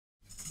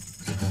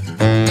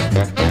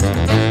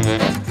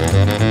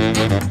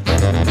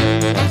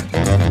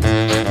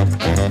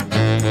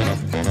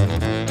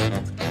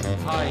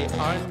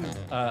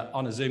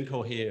on a Zoom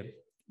call here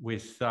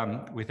with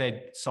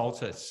Ed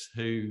Psaltis,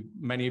 who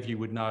many of you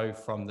would know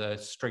from the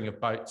string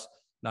of boats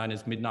known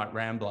as Midnight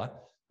Rambler.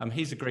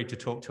 He's agreed to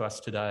talk to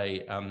us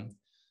today,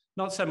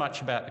 not so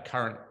much about the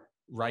current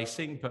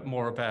racing, but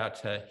more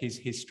about his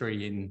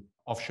history in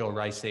offshore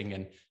racing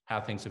and how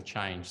things have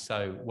changed.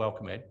 So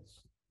welcome, Ed.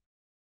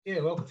 Yeah,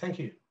 welcome. Thank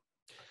you.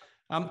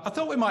 I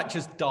thought we might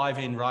just dive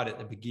in right at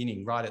the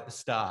beginning, right at the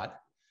start.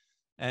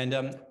 And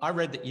I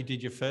read that you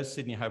did your first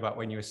Sydney Hobart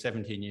when you were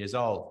 17 years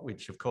old,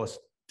 which of course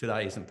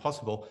today isn't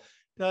possible.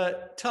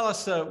 Tell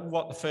us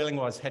what the feeling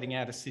was heading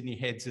out of Sydney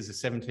Heads as a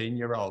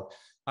 17-year-old.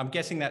 I'm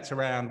guessing that's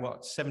around,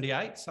 what,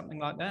 78, something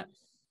like that?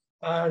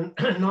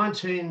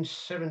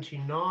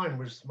 1979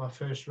 was my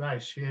first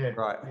race, yeah.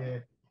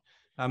 Right.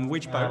 Yeah.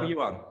 Which boat were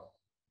you on?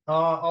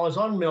 I was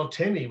on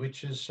Meltemi,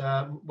 which is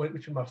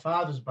my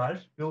father's boat,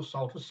 Bill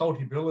Psaltis,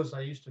 Salty Bill, as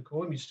they used to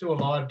call him. He's still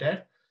alive,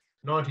 Dad,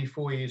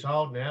 94 years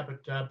old now.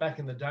 But back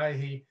in the day,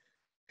 he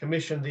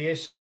commissioned the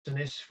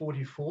S&S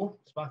 44,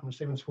 Sparkman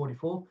Stevens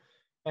 44,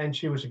 and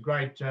she was a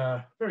great,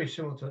 very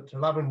similar to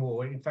Love and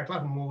War. In fact,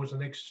 Love and War was the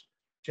next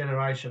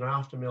generation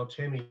after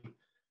Meltemi,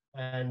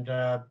 and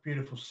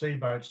beautiful sea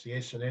boats, the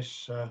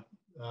S&S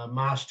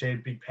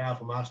masthead, big,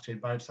 powerful masthead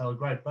boats. They were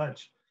great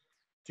boats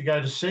to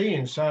go to sea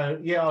in. So,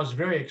 yeah, I was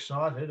very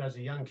excited as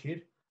a young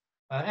kid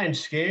and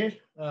scared,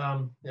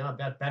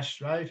 about Bass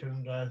Strait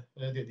and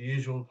the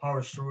usual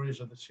horror stories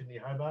of the Sydney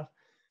Hobart.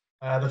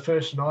 The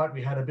first night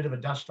we had a bit of a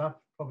dust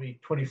up, probably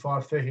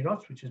 25, 30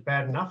 knots, which is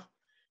bad enough.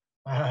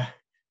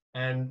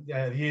 And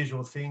the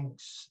usual thing,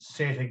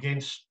 set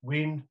against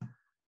wind.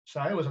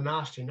 So it was a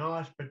nasty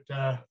night, but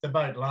the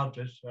boat loved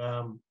it,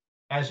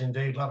 as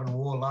indeed Love and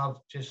War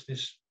loved just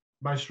this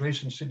most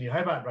recent Sydney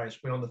Hobart race.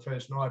 When on the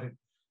first night it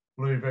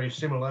blew very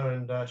similar,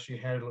 and she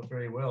handled it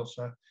very well.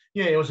 So,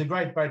 yeah, it was a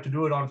great boat to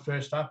do it on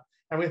first up.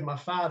 And with my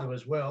father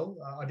as well,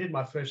 I did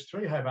my first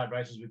 3 Hobart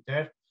races with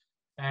Dad,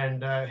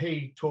 and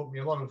he taught me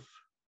a lot of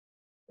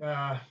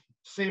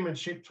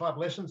seamanship type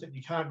lessons that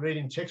you can't read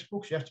in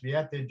textbooks. You have to be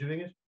out there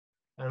doing it.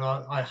 And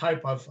I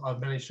hope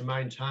I've managed to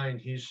maintain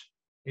his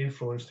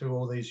influence through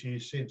all these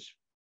years since.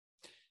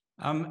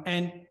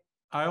 And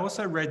I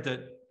also read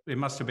that it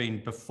must have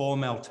been before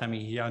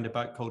Meltemi, he owned a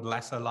boat called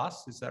Lasso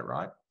Lass, is that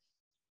right?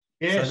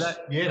 Yes, so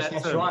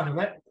that's right. And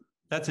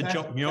that's a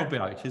Jock Muir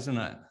boat, isn't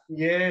it?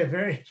 Yeah,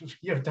 very.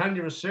 You've done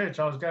your research.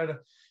 I was going to,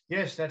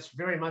 yes, that's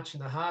very much in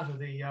the heart of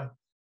the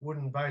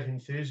wooden boat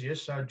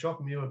enthusiast. So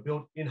Jock Muir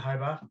built in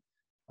Hobart,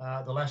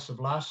 the Lass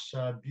of Lass,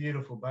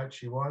 beautiful boat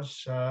she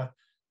was,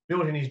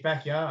 built in his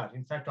backyard.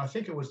 In fact, I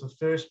think it was the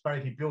first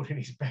boat he built in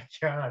his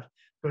backyard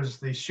because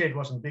the shed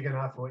wasn't big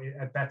enough or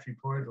at Battery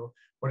Point or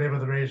whatever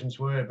the reasons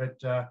were. But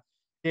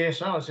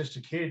yes, I was just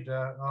a kid,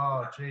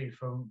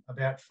 from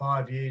about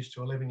 5 years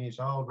to 11 years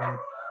old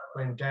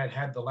when Dad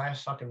had the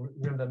Lass. I can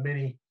remember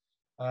many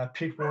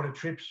Pittwater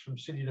trips from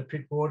Sydney to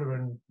Pittwater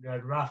and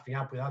rafting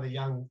up with other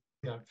young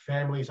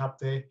families up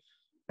there.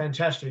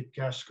 Fantastic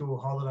school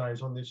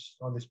holidays on this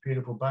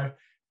beautiful boat.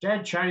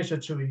 Dad changed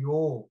it to a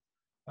yawl.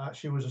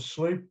 She was a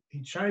sloop.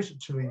 He changed it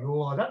to a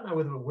yawl. I don't know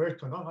whether it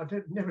worked or not. I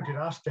never did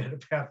ask Dad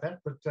about that.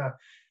 But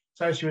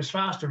so she was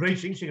faster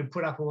reaching. She could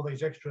put up all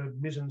these extra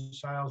mizzen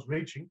sails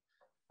reaching.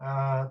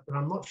 But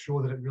I'm not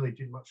sure that it really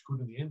did much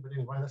good in the end. But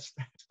anyway,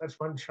 that's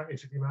one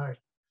change that he made.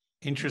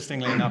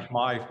 Interestingly enough,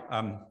 my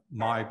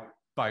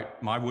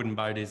wooden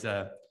boat is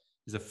a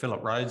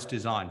Philip Rhodes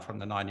design from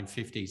the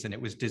 1950s, and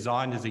it was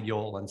designed as a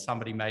yawl, and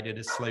somebody made it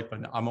a sloop.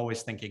 And I'm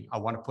always thinking, I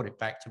want to put it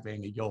back to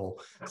being a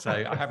yawl. So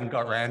I haven't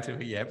got around to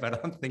it yet,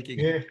 but I'm thinking.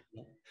 Yeah,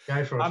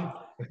 go for it.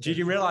 Did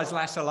you realise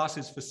Lasso Lass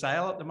is for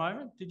sale at the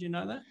moment? Did you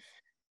know that?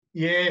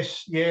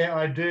 Yes, yeah,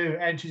 I do.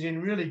 And she's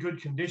in really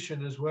good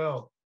condition as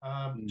well.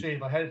 Gee,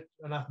 if I had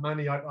enough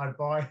money, I'd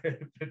buy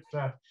it.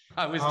 But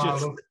I was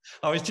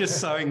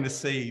just sowing the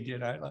seed,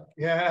 Like,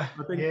 yeah,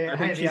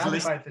 the other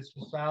boat that's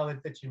for sale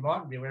that you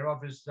mightn't be aware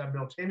of is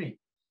Meltemi.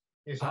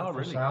 Is up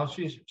for sale.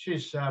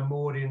 She's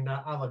moored in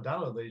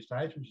Ulladulla these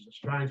days, which is a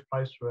strange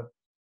place for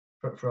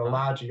a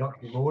larger yacht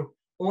to be moored.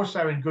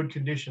 Also in good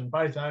condition.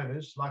 Both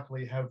owners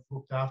luckily have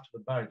looked after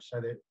the boat,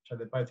 so they're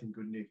both in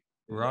good nick.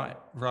 Right.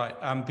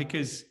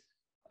 Because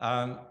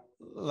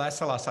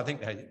Lasso Lass, I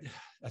think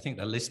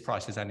the list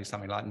price is only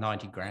something like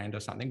 90 grand or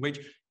something, which,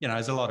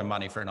 is a lot of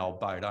money for an old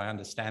boat. I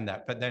understand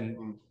that. But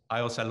then I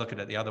also look at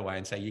it the other way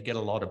and say, you get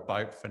a lot of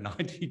boat for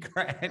 90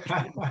 grand.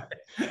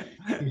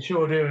 You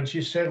sure do. And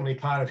she's certainly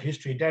part of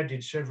history. Dad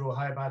did several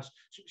Hobarts.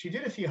 She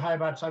did a few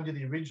Hobarts under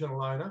the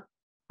original owner.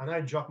 I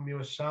know Jock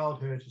Muir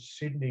sold her to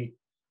Sydney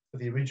for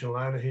the original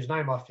owner, whose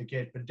name I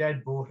forget, but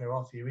Dad bought her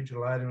off the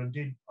original owner and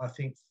did, I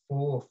think,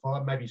 4 or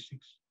 5, maybe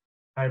 6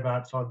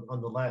 Hobarts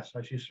on the Lass.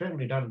 So she's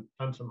certainly done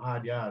some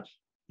hard yards.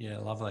 Yeah,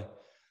 lovely.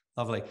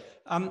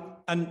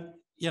 And,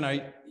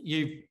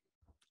 you've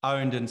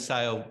owned and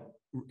sailed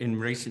in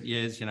recent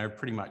years,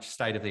 pretty much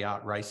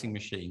state-of-the-art racing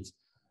machines.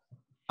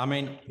 I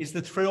mean, is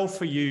the thrill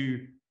for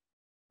you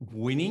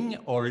winning,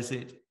 or is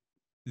it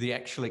the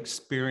actual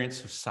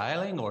experience of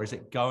sailing, or is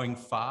it going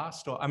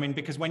fast? Or, I mean,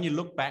 because when you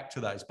look back to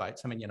those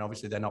boats, I mean, you know,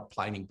 obviously they're not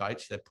planing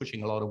boats, they're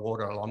pushing a lot of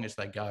water along as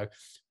they go,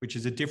 which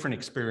is a different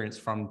experience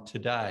from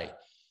today.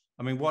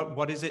 I mean,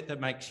 what is it that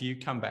makes you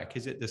come back?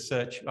 Is it the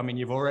search? I mean,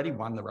 you've already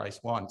won the race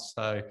once,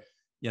 so,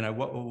 you know,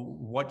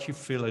 what do you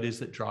feel it is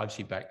that drives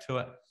you back to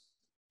it?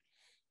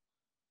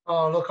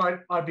 Oh, look,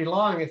 I'd be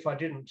lying if I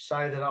didn't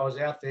say that I was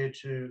out there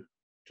to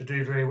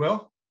do very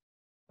well.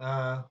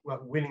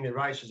 Well, winning the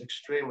race is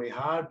extremely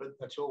hard, but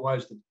that's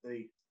always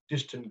the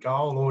distant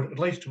goal, or at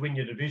least to win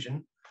your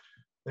division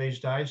these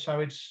days. So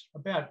it's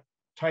about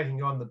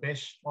taking on the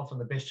best, often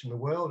the best in the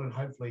world, and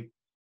hopefully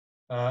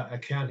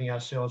accounting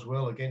ourselves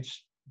well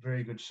against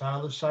very good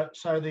sailors.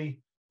 So the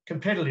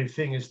competitive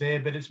thing is there,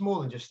 but it's more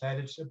than just that.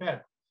 It's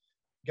about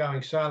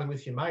going sailing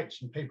with your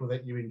mates and people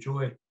that you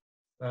enjoy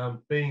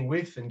being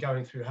with and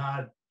going through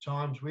hard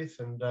times with,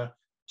 and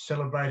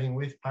celebrating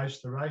with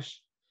post the race.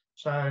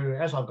 So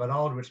as I've got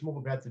older, it's more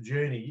about the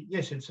journey.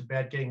 Yes, it's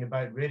about getting the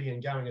boat ready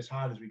and going as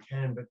hard as we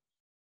can, but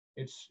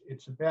it's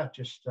about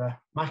just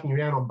mucking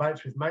around on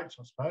boats with mates,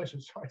 I suppose.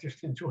 I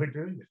just enjoy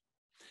doing it.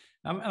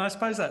 And I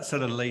suppose that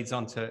sort of leads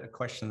on to a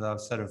question that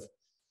I've sort of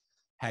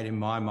had in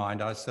my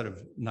mind. I sort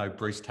of know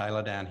Bruce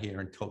Taylor down here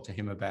and talk to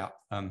him about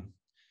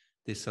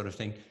this sort of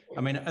thing.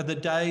 I mean, are the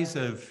days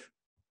of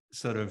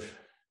sort of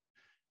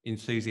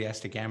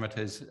enthusiastic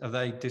amateurs, are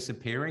they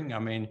disappearing? I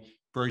mean,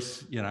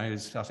 Bruce, you know,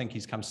 I think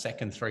he's come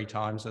second 3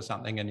 times or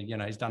something, and, you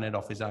know, he's done it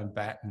off his own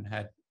bat and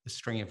had a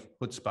string of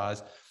foot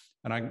spars.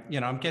 And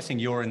I'm guessing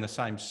you're in the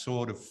same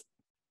sort of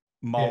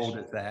mold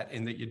as that,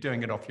 in that you're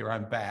doing it off your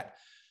own bat.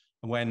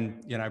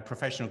 When, you know,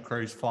 professional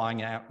crews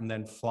flying out and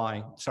then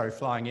flying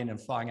in and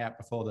flying out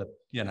before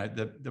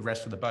the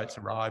rest of the boats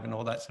arrive and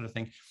all that sort of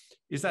thing.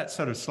 Is that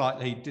sort of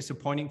slightly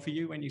disappointing for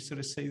you when you sort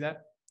of see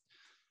that?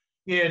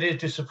 Yeah, it is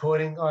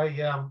disappointing.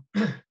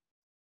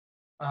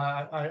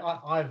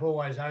 I've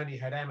always only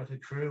had amateur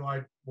crew.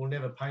 I will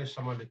never pay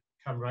someone to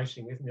come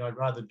racing with me. I'd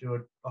rather do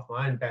it off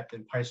my own bat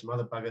than pay some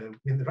other bugger to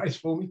win the race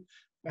for me.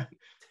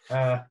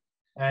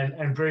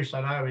 And Bruce, I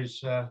know,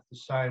 is the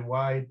same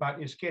way,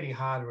 but it's getting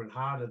harder and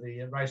harder.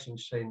 The racing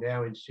scene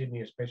now in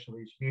Sydney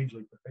especially is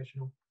hugely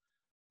professional.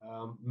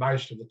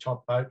 Most of the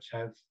top boats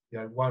have, you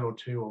know, 1 or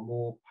 2 or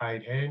more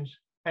paid hands,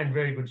 and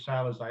very good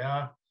sailors they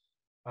are.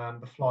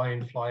 The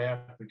fly-in,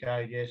 fly-out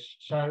brigade, yes.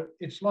 So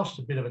it's lost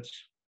a bit of its...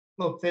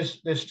 Look, there's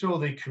still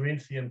the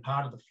Corinthian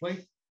part of the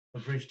fleet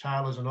of Bruce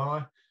Taylors and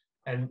I,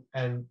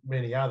 and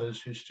many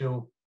others who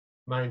still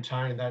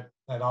maintain that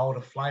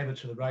older flavour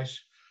to the race.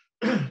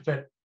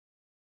 But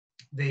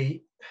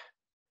the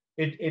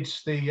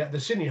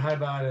Sydney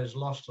Hobart has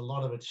lost a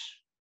lot of its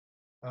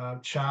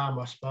charm,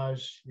 I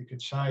suppose you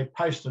could say.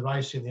 Post the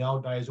race in the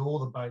old days, all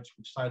the boats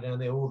would stay down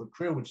there, all the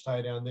crew would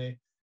stay down there.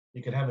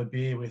 You could have a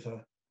beer with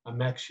a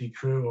maxi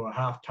crew or a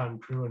half-ton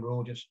crew, and we're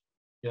all just,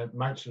 you know,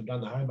 mates who have done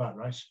the Hobart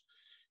race.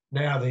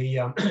 Now the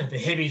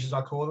heavies, as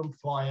I call them,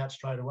 fly out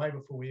straight away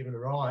before we even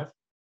arrive.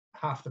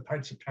 Half the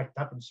boats are packed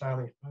up and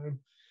sailing home.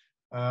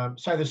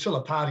 So there's still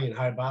a party in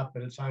Hobart,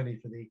 but it's only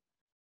for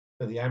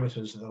the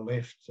amateurs that are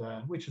left,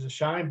 which is a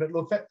shame. But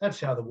look, that's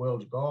how the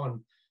world's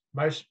gone.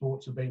 Most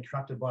sports have been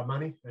corrupted by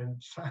money, and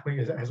sailing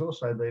has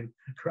also been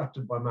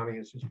corrupted by money.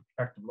 It's just a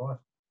fact of life.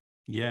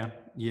 Yeah,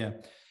 yeah.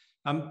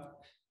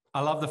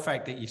 I love the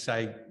fact that you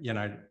say, you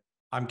know,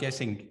 I'm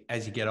guessing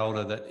as you get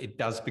older that it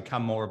does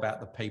become more about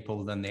the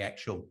people than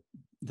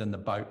the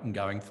boat and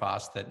going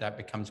fast, that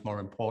becomes more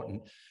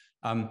important.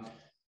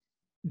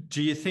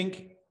 Do you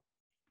think,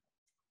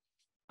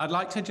 I'd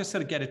like to just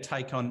sort of get a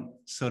take on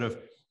sort of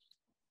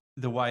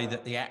the way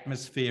that the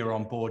atmosphere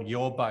on board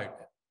your boat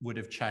would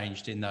have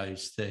changed in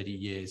those 30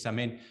 years. I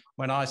mean,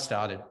 when I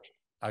started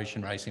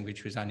ocean racing,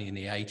 which was only in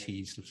the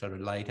 80s, sort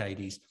of late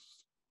 80s,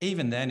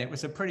 even then it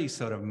was a pretty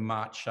sort of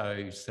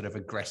macho, sort of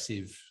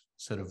aggressive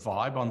sort of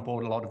vibe on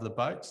board a lot of the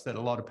boats, that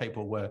a lot of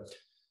people were,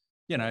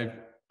 you know,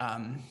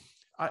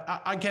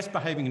 I guess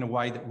behaving in a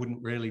way that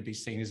wouldn't really be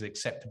seen as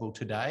acceptable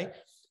today.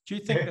 Do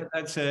you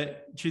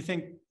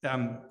think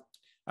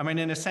I mean,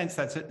 in a sense,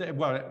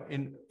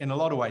 in a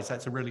lot of ways,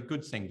 that's a really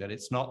good thing that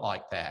it's not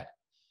like that.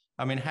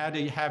 I mean,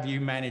 have you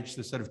managed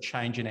the sort of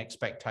change in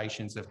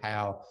expectations of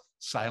how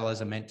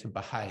sailors are meant to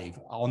behave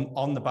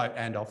on the boat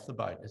and off the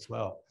boat as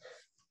well?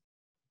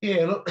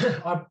 Yeah, look,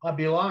 I'd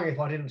be lying if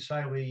I didn't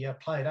say we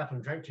played up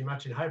and drank too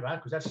much in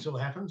Hobart, because that still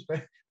happens,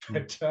 but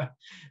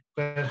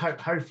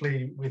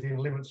hopefully within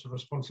limits of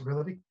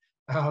responsibility.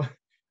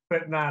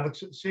 But no, look,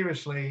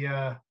 seriously,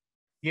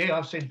 yeah,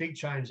 I've seen big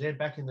change there.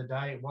 Back in the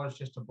day, it was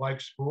just a bloke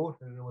sport,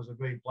 and it was a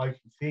very blokey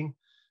thing,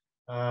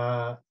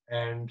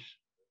 and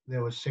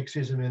there was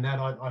sexism in that,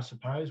 I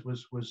suppose,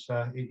 was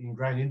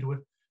ingrained into it.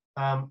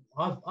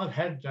 I've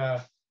had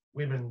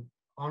women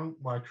on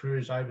my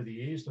cruise over the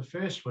years. The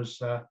first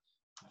was a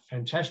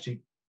fantastic,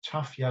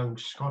 tough young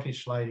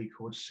Scottish lady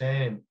called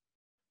Sam,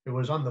 who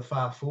was on the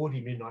Far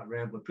 40 Midnight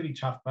Rambler. Pretty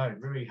tough boat,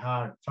 very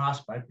hard,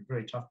 fast boat, but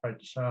very tough boat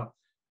to sail.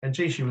 And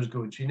gee, she was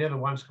good. She never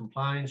once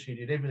complained. She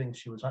did everything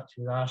she was asked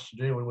to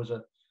do, and was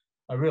a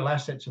real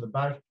asset to the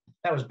boat.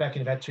 That was back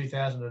in about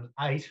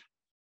 2008.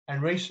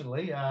 And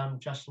recently,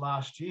 just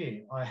last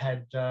year, I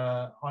had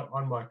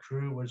on my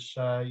crew was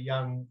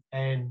young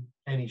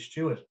Annie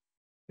Stewart,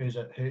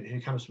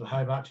 who comes from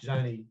Hobart. She's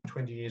only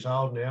 20 years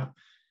old now.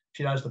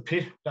 She does the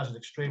pit, does it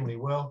extremely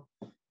well.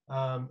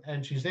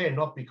 And she's there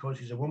not because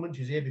she's a woman,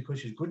 she's there because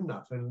she's good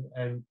enough.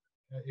 And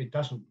it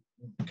doesn't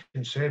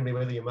concern me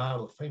whether you're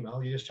male or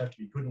female. You just have to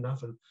be good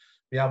enough and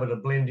be able to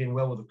blend in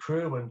well with the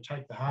crew and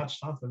take the hard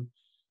stuff and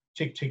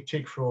tick, tick,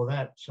 tick for all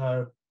that.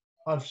 So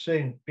I've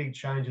seen big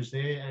changes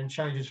there and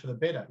changes for the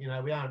better. You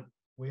know,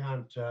 we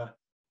aren't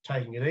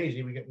taking it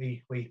easy.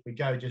 We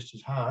go just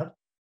as hard,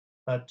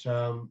 but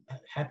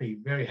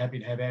very happy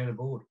to have Anne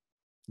aboard.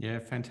 Yeah,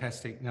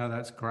 fantastic. No,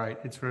 that's great.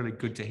 It's really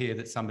good to hear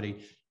that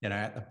somebody, you know,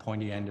 at the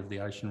pointy end of the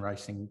ocean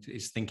racing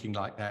is thinking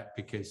like that,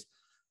 because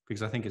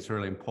I think it's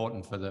really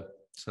important for the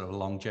sort of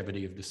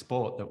longevity of the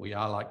sport that we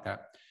are like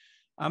that.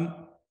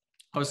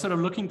 I was sort of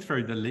looking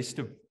through the list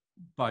of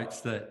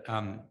boats that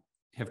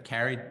have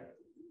carried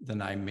the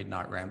name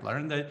Midnight Rambler,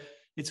 and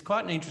it's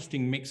quite an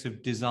interesting mix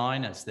of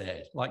designers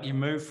there. Like, you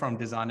move from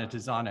designer to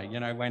designer, you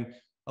know, when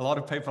a lot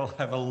of people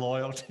have a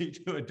loyalty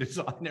to a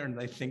designer and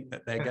they think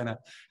that they're going to,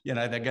 you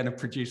know, they're going to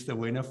produce the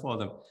winner for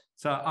them.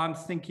 So I'm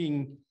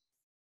thinking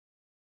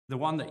the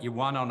one that you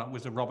won on it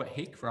was a Robert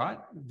Hick, right?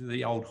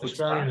 The old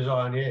Australian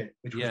design, yeah,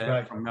 which was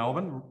great. From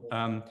Melbourne,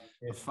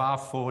 the Far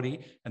 40,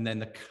 and then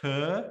the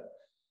Kerr,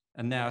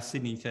 and now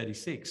Sydney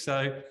 36.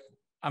 So,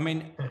 I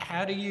mean,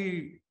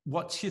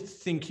 what's your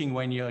thinking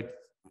when you're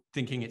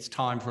thinking it's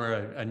time for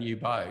a new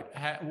boat?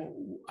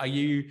 Are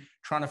you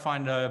trying to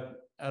find a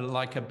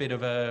bit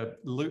of a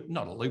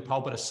not a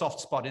loophole, but a soft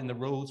spot in the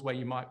rules where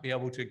you might be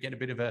able to get a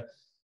bit of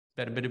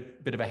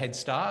a head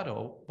start,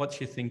 or what's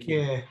your thinking?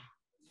 Yeah,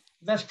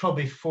 that's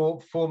probably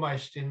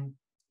foremost in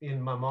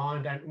my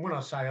mind. And when I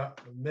say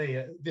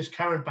me, this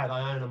current boat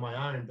I own on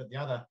my own, but the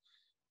other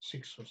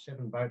 6 or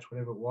 7 boats,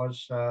 whatever it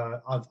was,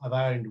 I've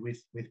owned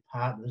with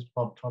partners.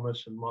 Bob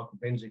Thomas and Michael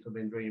Benzick have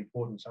been very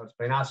important. So it's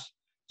been us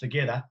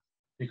together,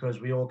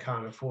 because we all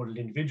can't afford it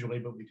individually,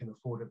 but we can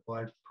afford it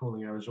by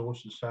pooling our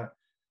resources. So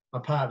my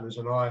partners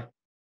and I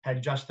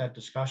had just that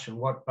discussion.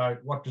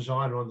 What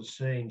designer on the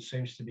scene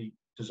seems to be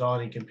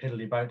designing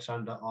competitive boats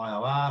under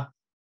IOR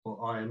or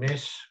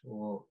IMS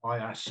or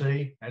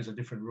IRC, as the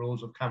different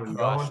rules have come and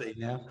gone. I see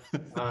now.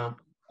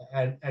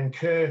 and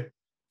Kerr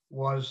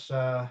was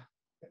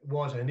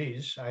and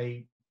is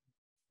a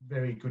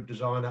very good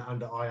designer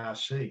under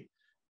IRC.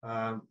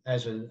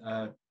 As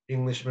an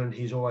Englishman,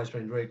 he's always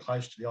been very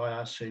close to the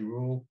IRC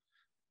rule,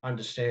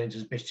 understands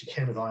as best he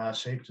can with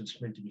IRC, because it's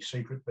meant to be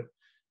secret, but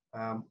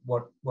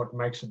what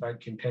makes a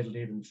boat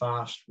competitive and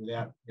fast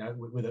without, you know,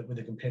 with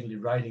a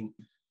competitive rating.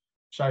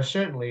 So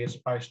certainly it's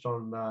based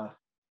on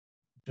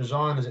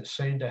designers that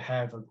seem to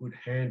have a good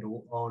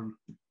handle on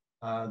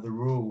the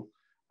rule.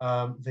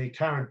 The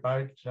current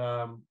boat,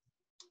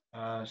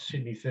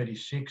 Sydney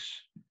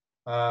 36,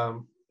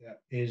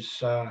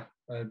 is a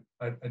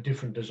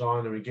different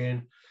designer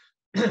again.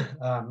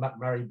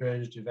 Murray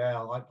Burns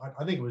Duval.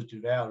 I think it was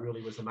Duval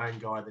really was the main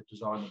guy that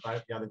designed the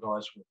boat. The other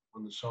guys were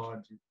on the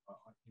sides, in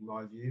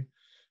my view.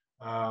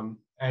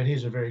 And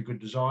he's a very good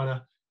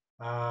designer.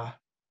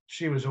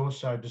 She was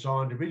also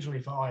designed originally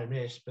for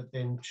IMS, but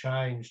then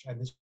changed,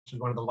 and this is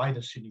one of the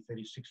latest Sydney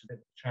 36s that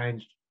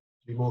changed to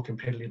be more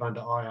competitive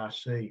under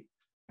IRC.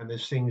 And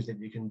there's things that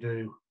you can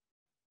do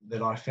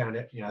that I found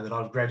out, you know, that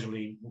I've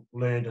gradually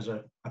learned as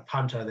a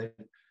punter that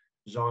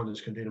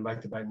designers can do to make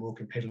the boat more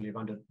competitive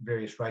under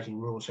various rating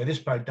rules. So this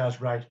boat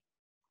does rate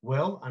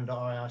well under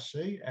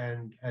IRC,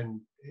 and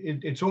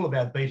it's all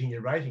about beating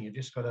your rating. You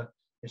just got to,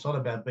 it's not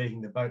about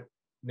beating the boat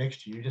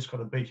next to you. You just got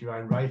to beat your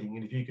own rating.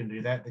 And if you can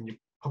do that, then you're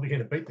probably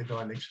going to beat the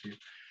guy next to you.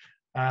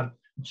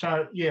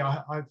 So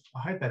yeah, I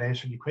hope that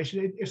answered your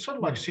question. It's sort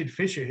of like Sid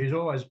Fisher, who's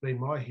always been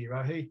my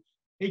hero.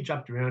 He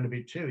jumped around a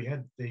bit too. He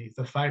had the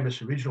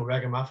famous original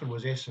Ragamuffin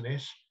was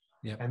S&S.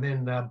 Yep. And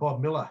then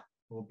Bob Miller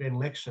or Ben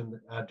Lexon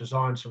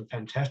designed some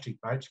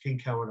fantastic boats,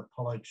 Ginkgo and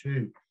Apollo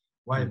 2,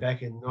 way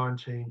back in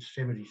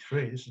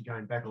 1973. This is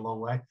going back a long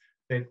way.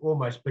 They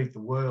almost beat the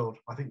world.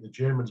 I think the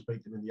Germans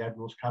beat them in the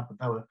Admiral's Cup, but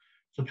they were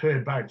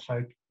superb boats.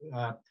 So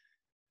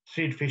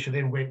Sid Fisher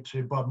then went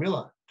to Bob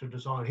Miller to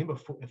design him a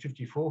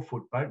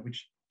 54-foot boat,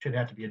 which turned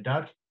out to be a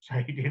dud. So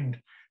he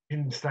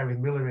didn't stay with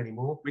Miller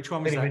anymore. Which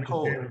one was that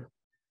called?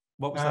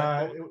 What was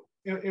that called?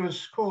 It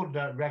was called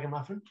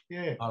Ragamuffin.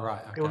 Yeah. Oh,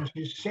 right. Okay. It was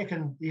his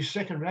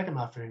second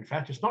Ragamuffin. In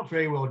fact, it's not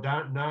very well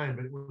known,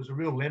 but it was a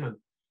real lemon.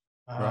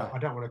 Right. I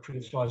don't want to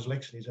criticise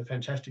Lexon. He's a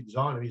fantastic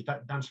designer. He's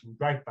done some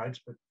great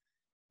boats, but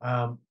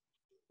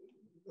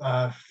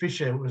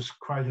Fisher was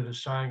quoted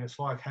as saying it's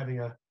like having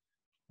a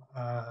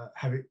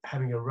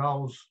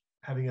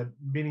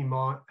mini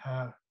mine.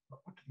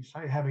 What did he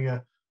say? Having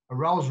a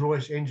Rolls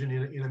Royce engine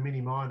in a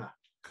mini miner.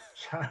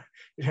 So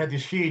it had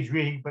this huge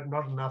rig, but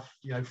not enough,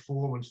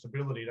 form and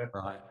stability to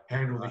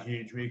handle the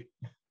huge rig.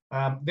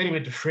 Then he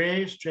went to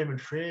Freres, German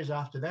Freres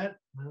after that.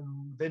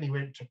 Then he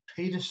went to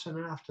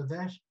Peterson after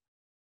that,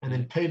 and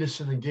then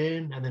Peterson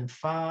again, and then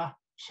Farr.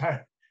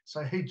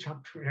 So he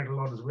jumped around a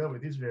lot as well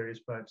with his various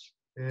boats.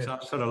 Yeah. So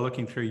I'm sort of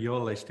looking through your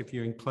list. If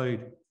you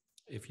include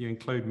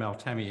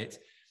Meltemi, it's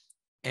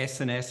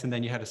S&S, and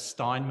then you had a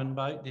Steinman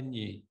boat, didn't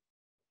you?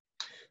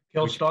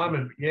 Kel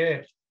Steinman,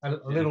 yeah. A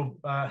little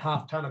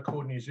half-tonner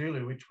called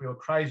Nuzulu, which we were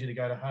crazy to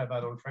go to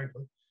Hobart on,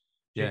 frankly.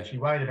 She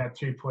weighed about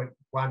 2.1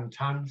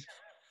 tonnes.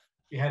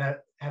 You had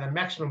a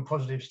maximum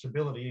positive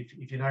stability,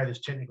 if you know this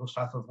technical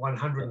stuff, of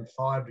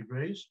 105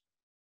 degrees.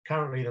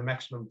 Currently, the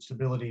maximum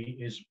stability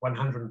is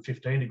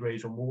 115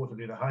 degrees or more to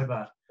do the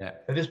Hobart. Yeah.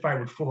 So this boat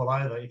would fall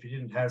over if you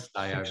didn't have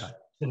six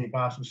silly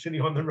bastards sitting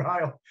on the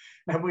rail.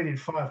 And we did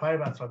 5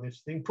 Hobarts on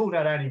this thing. Pulled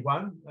out only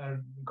one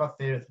and got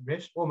there with the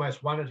rest.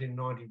 Almost won it in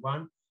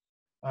 91.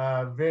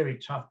 Very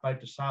tough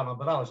boat to sail on,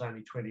 but I was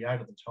only 28 at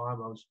the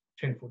time. I was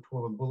 10 foot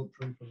tall and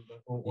bulletproof,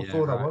 or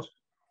thought I was.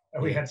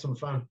 And we had some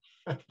fun.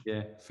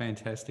 Yeah,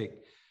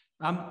 fantastic.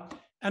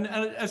 And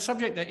a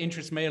subject that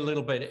interests me a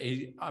little bit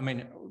is, I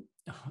mean,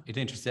 it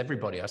interests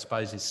everybody, I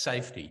suppose, is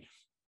safety.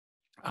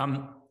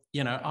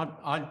 You know,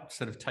 I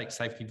sort of take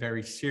safety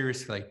very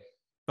seriously,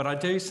 but I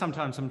do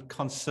sometimes I'm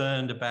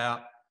concerned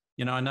about,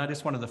 you know, I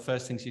noticed one of the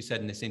first things you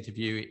said in this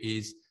interview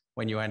is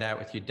when you went out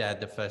with your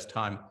dad the first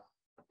time,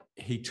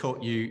 he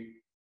taught you,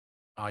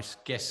 I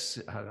guess,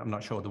 I'm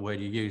not sure what the word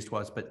you used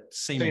was, but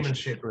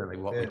seamanship really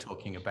what we're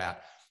talking about.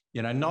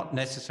 You know, not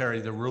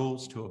necessarily the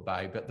rules to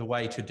obey, but the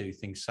way to do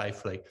things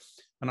safely.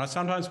 And I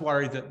sometimes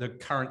worry that the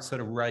current sort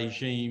of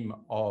regime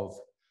of,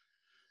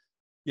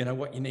 you know,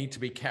 what you need to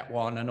be Cat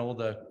 1 and all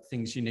the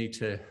things you need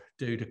to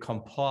do to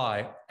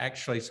comply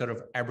actually sort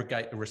of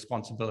abrogate the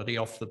responsibility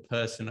off the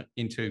person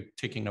into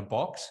ticking a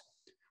box.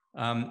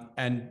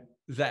 And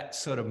that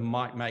sort of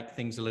might make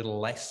things a little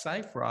less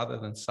safe rather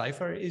than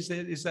safer. Is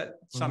that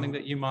something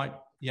that you might,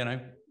 you know,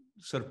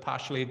 sort of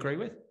partially agree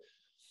with?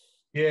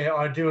 Yeah,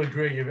 I do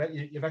agree.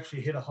 You've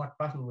actually hit a hot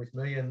button with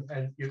me, and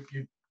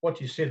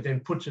what you said then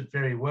puts it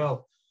very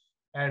well.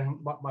 And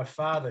my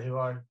father, who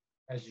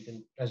as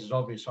is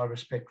obvious, I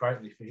respect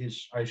greatly for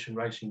his ocean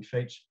racing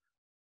feats,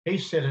 he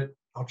said it.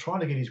 I'll try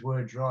to get his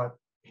words right.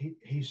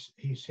 He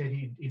said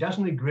he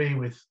doesn't agree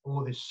with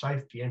all this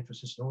safety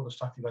emphasis and all the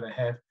stuff you've got to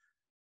have,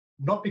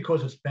 not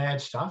because it's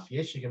bad stuff.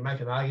 Yes, you can make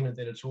an argument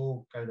that it's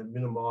all going to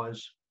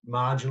minimise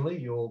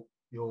marginally your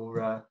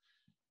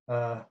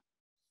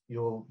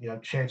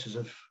chances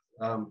of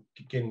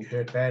getting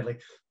hurt badly.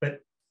 But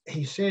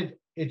he said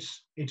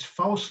it's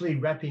falsely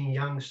wrapping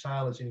young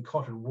sailors in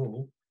cotton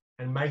wool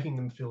and making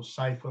them feel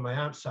safe when they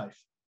aren't safe.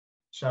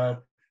 So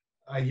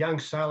a young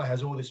sailor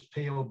has all this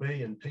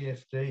PLB and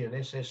PFD and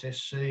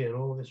SSSC and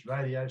all this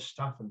radio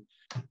stuff and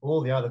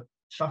all the other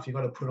stuff you've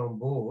got to put on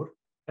board,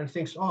 and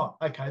thinks, oh,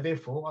 okay,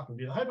 therefore I can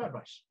do the Hobart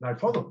race, no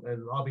problem,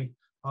 and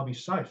I'll be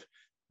safe.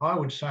 I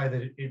would say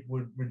that it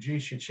would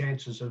reduce your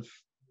chances of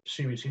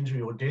serious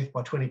injury or death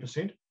by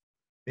 20%.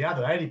 The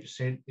other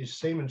 80% is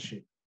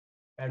seamanship.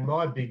 And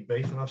my big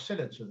beef, and I've said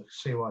it to the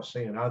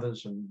CYC and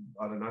others, and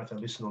I don't know if they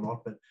listen or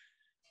not, but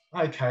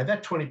okay,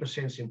 that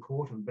 20% is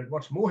important, but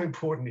what's more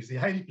important is the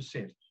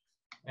 80%.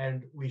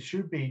 And we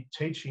should be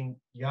teaching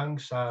young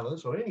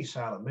sailors, or any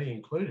sailor, me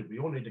included, we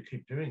all need to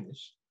keep doing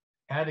this,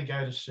 how to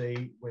go to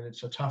sea when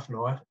it's a tough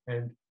night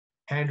and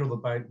handle the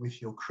boat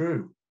with your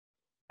crew.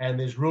 And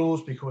there's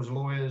rules, because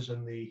lawyers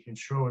and the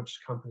insurance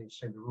companies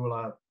seem to rule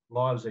our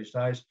lives these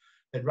days,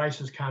 that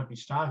races can't be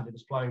started if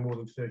it's blowing more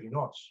than 30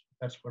 knots.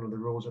 That's one of the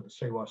rules at the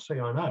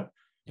CYC, I know.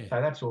 Yeah. So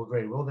that's all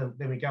very well.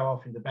 Then we go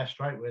off into Bass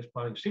Strait where it's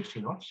blowing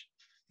 60 knots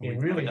in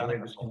really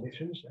horrendous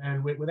conditions,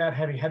 and without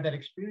having had that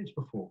experience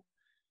before.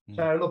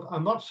 So look,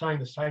 I'm not saying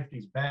the safety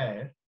is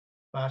bad,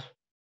 but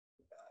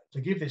to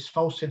give this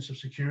false sense of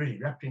security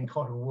wrapped in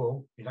cotton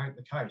wool, it ain't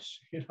the case.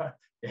 You know,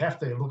 you have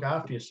to look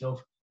after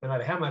yourself, no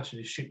matter how much of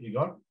this shit you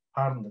got.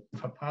 Pardon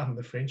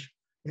the French.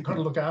 You've got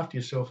to look after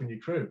yourself and your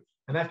crew,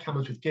 and that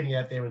comes with getting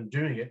out there and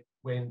doing it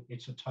when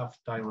it's a tough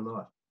day or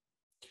night.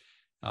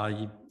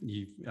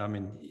 I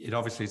mean, it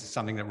obviously is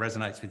something that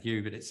resonates with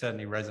you, but it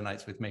certainly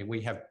resonates with me.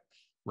 We have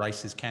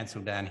races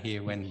cancelled down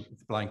here when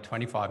it's blowing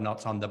 25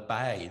 knots on the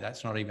bay.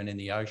 That's not even in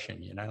the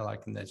ocean, you know,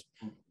 like, and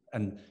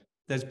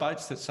there's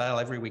boats that sail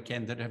every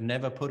weekend that have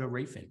never put a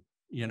reef in,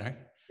 you know.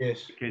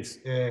 Yes. Because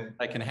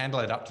they can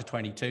handle it up to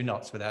 22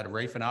 knots without a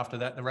reef, and after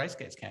that, the race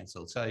gets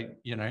cancelled. So,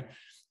 you know,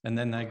 and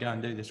then they go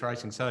and do this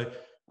racing. So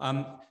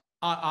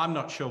I'm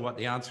not sure what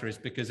the answer is,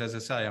 because, as I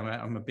say,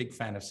 I'm a big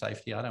fan of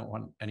safety. I don't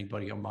want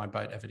anybody on my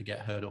boat ever to get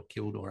hurt or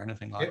killed or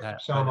anything like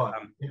that. So am I.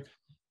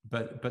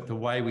 But the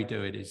way we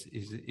do it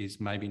is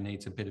maybe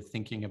needs a bit of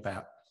thinking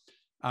about.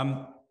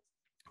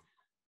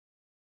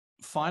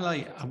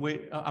 Finally,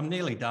 I'm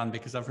nearly done,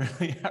 because I've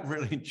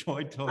really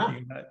enjoyed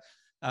talking about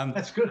it.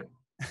 That's good.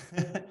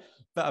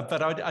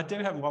 but I do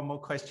have one more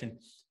question.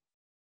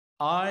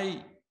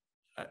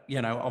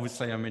 You know,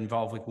 obviously I'm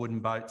involved with wooden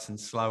boats and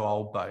slow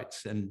old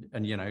boats, and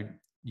you know,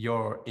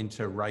 you're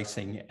into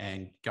racing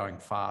and going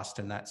fast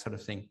and that sort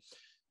of thing.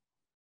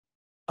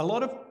 A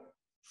lot of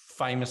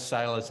famous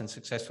sailors and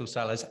successful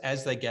sailors,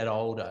 as they get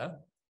older,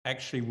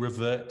 actually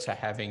revert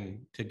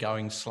to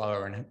going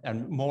slower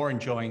and more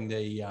enjoying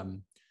the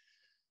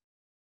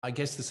I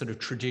guess the sort of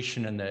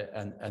tradition and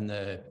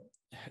the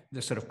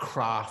the sort of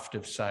craft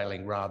of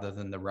sailing rather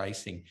than the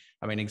racing.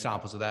 I mean,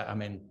 examples of that, I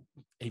mean,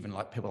 even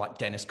like people like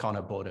Dennis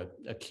Conner bought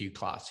a Q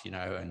class, you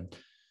know, and,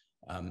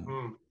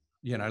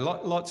 you know,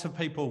 lots of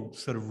people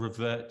sort of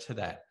revert to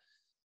that.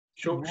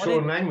 Sean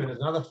Langman is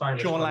another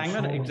famous Sean one.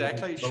 Langman,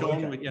 exactly.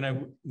 Sean, you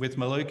know, with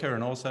Maluka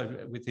and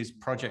also with his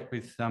project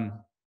with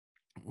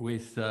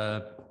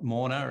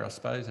Morna, I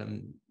suppose,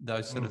 and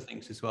those sort of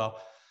things as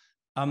well.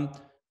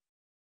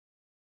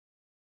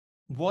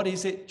 What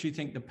is it, do you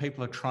think, that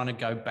people are trying to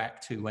go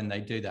back to when they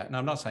do that? And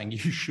I'm not saying you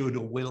should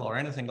or will or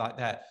anything like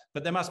that,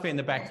 but there must be in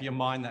the back of your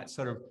mind that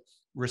sort of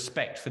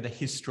respect for the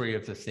history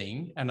of the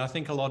thing. And I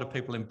think a lot of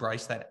people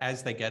embrace that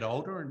as they get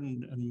older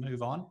and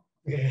move on.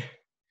 Yeah.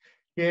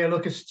 Yeah,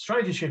 look, it's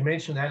strange you should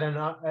mention that. And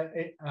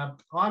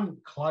I'm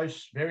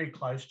close, very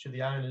close to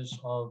the owners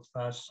of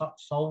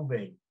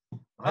Solveig.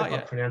 I hope I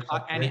pronounced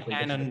that correctly.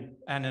 Annie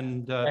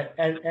and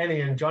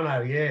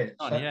Jono,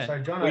 yeah. So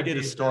Jono, we did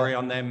a story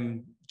on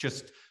them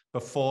just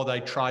before they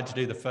tried to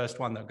do the first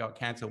one that got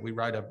cancelled. We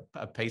wrote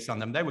a piece on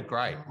them. They were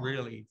great,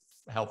 really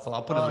helpful.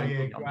 I'll put a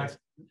link on this.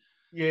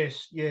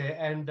 Yes,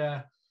 yeah. And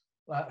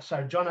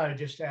so Jono,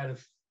 just out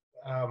of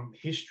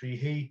history,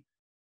 he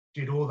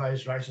did all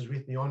those races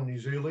with me on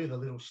Nuzulu, the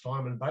little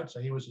Steinman boat.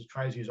 So he was as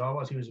crazy as I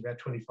was. He was about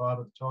 25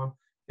 at the time.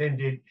 Then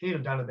he'd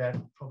have done about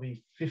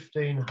probably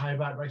 15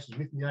 Hobart races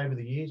with me over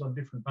the years on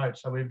different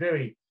boats. So we're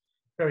very,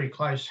 very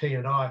close, he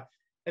and I.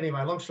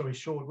 Anyway, long story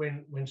short,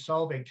 when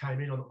Solveig came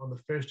in on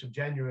the 1st of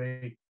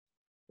January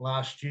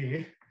last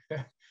year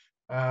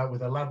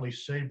with a lovely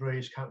sea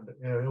breeze,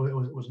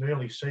 it was an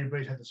early sea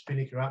breeze, had the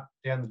spinnaker up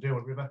down the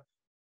Derwent River.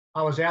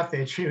 I was out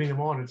there cheering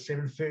them on at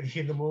 7:30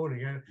 in the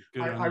morning, and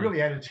I really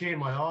had a tear in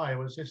my eye. It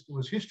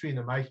was history in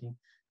the making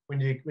when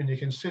you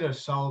consider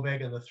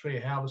Solveig and the three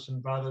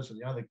Halverson brothers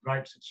and the other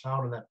greats that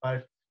sailed on that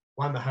boat,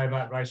 won the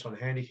Hobart race on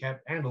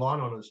handicap and line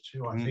honours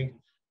too. I think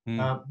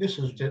this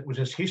was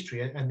just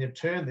history, and they've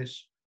turned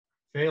this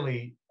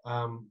fairly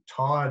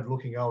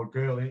tired-looking old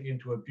girl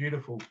into a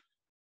beautiful,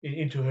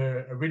 into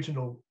her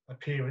original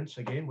appearance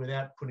again,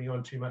 without putting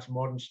on too much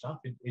modern stuff.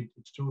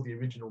 It's still the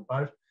original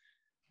boat.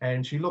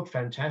 And she looked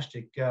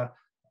fantastic.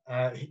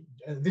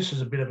 This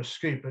is a bit of a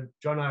scoop, but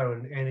Jono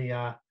and Annie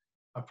are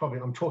probably,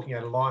 I'm talking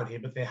out of line here,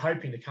 but they're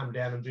hoping to come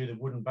down and do the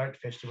Wooden Boat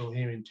Festival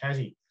here in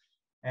Tassie.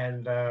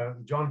 And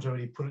John's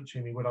already put it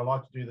to me, would I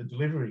like to do the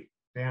delivery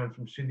down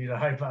from Sydney to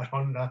Hobart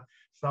on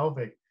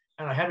Solveig?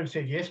 And I haven't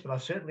said yes, but I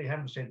certainly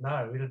haven't said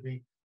no. It'd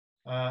be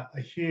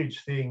a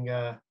huge thing.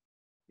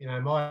 You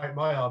know,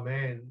 my old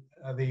man,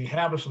 the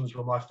Halversons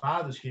were my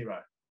father's hero.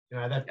 You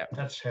know,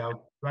 that's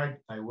how great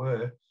they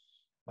were.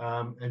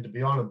 And to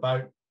be on a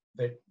boat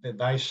that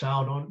they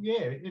sailed on,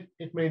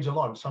 it means a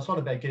lot. So it's not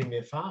about getting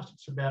there fast.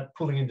 It's about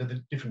pulling into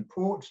the different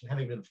ports and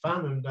having a bit of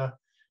fun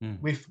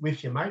and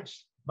with your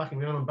mates,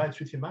 mucking around on boats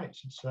with your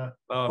mates. It's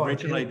well,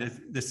 originally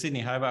the Sydney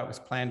Hobart was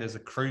planned as a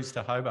cruise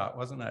to Hobart,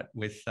 wasn't it?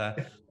 With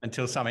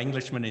until some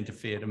Englishman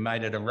interfered and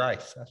made it a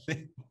race. I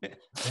think.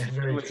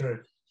 Very true.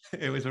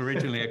 It was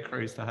originally a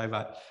cruise to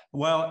Hobart.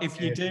 Well,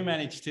 if you do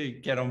manage to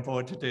get on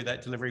board to do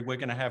that delivery, we're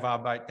going to have our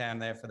boat down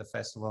there for the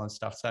festival and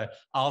stuff. So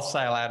I'll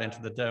sail out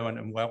into the Derwent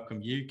and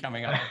welcome you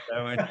coming up to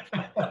Derwent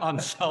on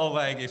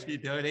Solveig if you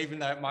do it, even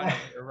though it might not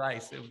be a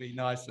race. It'll be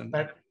nice and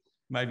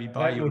maybe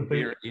buy you a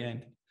beer at the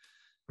end.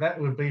 That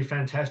would be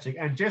fantastic.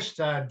 And just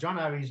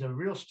Jono, he's a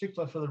real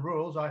stickler for the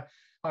rules. I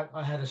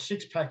had a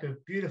 6-pack of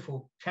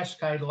beautiful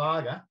Cascade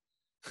lager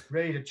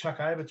ready to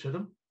chuck over to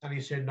them. And he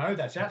said, no,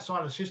 that's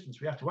outside assistance.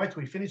 We have to wait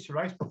till we finish the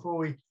race before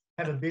we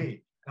have a beer.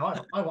 Now,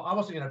 I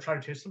wasn't going to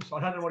protest him, so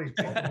I don't know what his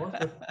problem was,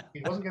 but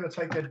he wasn't going to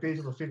take that beer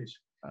to the finish.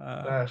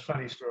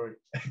 Funny story.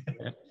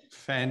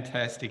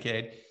 Fantastic,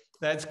 Ed.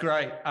 That's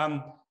great.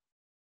 I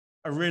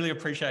really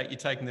appreciate you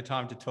taking the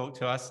time to talk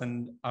to us,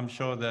 and I'm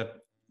sure that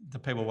the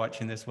people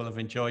watching this will have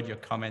enjoyed your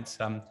comments.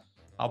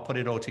 I'll put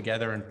it all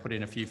together and put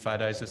in a few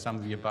photos of some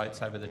of your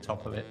boats over the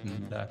top of it,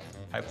 and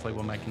hopefully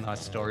we'll make a nice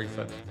story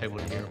for people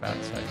to hear about.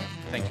 So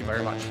thank you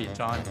very much for your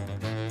time.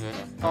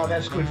 Oh,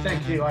 that's good.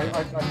 Thank you. I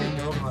think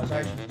your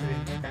organisation is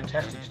doing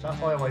fantastic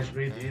stuff. I always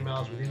read the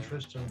emails with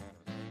interest, and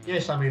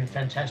yes, I'm in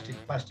fantastic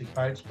plastic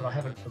boats, but I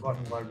haven't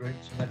forgotten my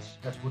roots, and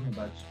that's wooden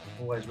boats.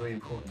 Always very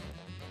important.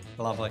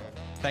 Lovely.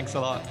 Thanks a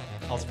lot.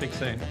 I'll speak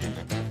soon.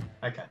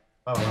 Okay.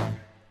 Bye-bye.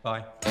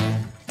 Bye.